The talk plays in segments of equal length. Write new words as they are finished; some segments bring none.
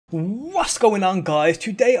What's going on, guys?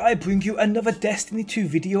 Today I bring you another Destiny 2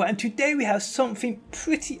 video, and today we have something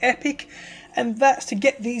pretty epic, and that's to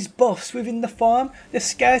get these buffs within the farm, the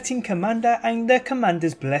Scouting Commander and the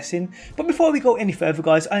Commander's Blessing. But before we go any further,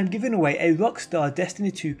 guys, I am giving away a Rockstar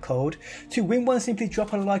Destiny 2 code. To win one, simply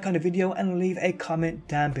drop a like on the video and leave a comment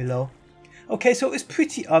down below. Okay, so it's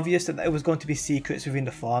pretty obvious that there was going to be secrets within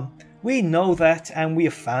the farm. We know that, and we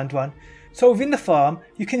have found one. So within the farm,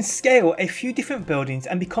 you can scale a few different buildings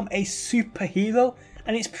and become a superhero,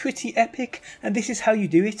 and it's pretty epic, and this is how you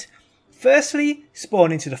do it. Firstly,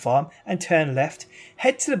 spawn into the farm and turn left,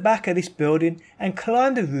 head to the back of this building and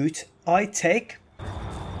climb the route I take.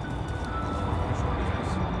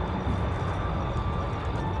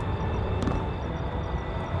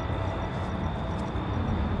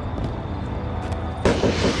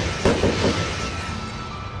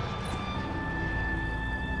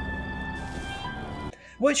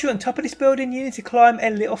 Once you're on top of this building, you need to climb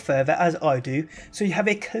a little further, as I do, so you have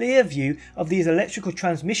a clear view of these electrical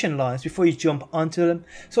transmission lines before you jump onto them.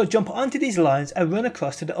 So jump onto these lines and run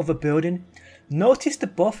across to the other building. Notice the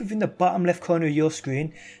buff within the bottom left corner of your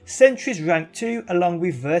screen, Sentries rank 2 along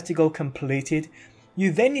with Vertigo completed.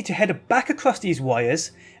 You then need to head back across these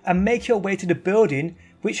wires and make your way to the building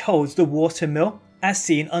which holds the water mill, as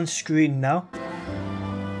seen on screen now.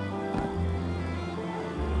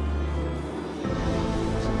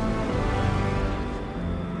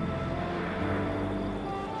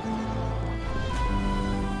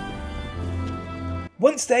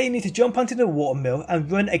 Once there, you need to jump onto the water mill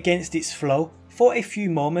and run against its flow for a few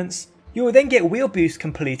moments. You will then get wheel boost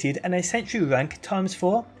completed and a sentry rank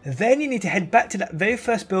 ×4. Then you need to head back to that very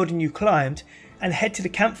first building you climbed and head to the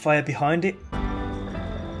campfire behind it.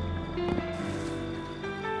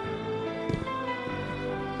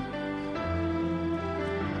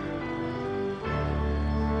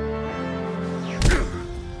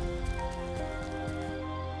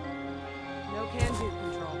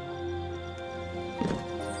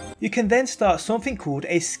 You can then start something called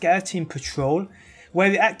a Scouting Patrol,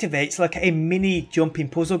 where it activates like a mini jumping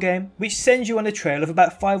puzzle game, which sends you on a trail of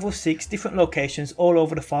about 5 or 6 different locations all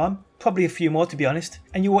over the farm, probably a few more to be honest,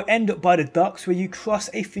 and you will end up by the docks where you cross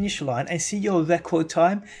a finish line and see your record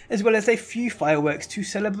time, as well as a few fireworks to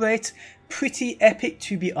celebrate. Pretty epic,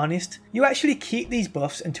 to be honest. You actually keep these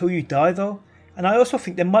buffs until you die though, and I also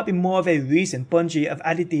think there might be more of a reason Bungie have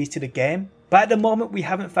added these to the game. But at the moment we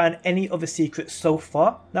haven't found any other secrets so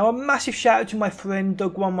far. Now a massive shout out to my friend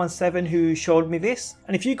Doug117 who showed me this.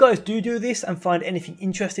 And if you guys do this and find anything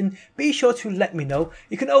interesting, be sure to let me know.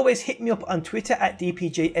 You can always hit me up on Twitter at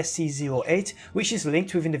DPJSC08, which is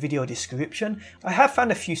linked within the video description. I have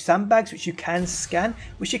found a few sandbags which you can scan,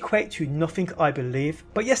 which equate to nothing, I believe.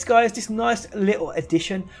 But yes guys, this nice little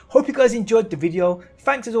addition. Hope you guys enjoyed the video.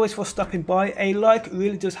 Thanks as always for stopping by. A like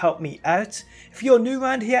really does help me out. If you're new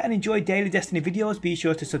around here and enjoy daily Destiny videos, be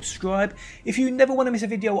sure to subscribe. If you never want to miss a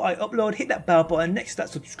video I upload, hit that bell button next to that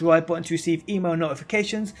subscribe button to receive email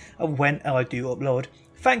notifications of when I do upload.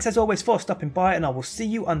 Thanks as always for stopping by, and I will see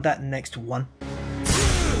you on that next one.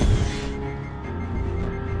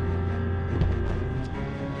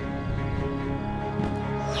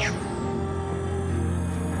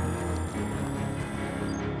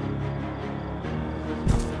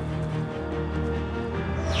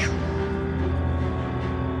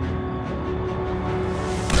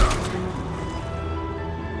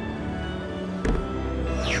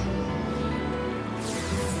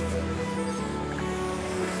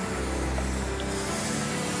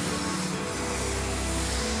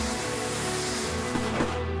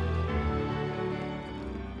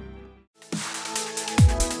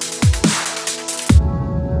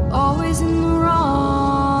 In the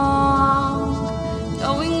wrong,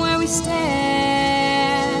 knowing where we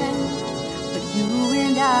stand, but you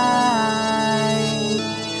and I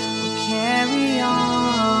will carry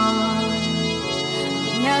on.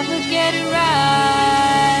 We never get it right.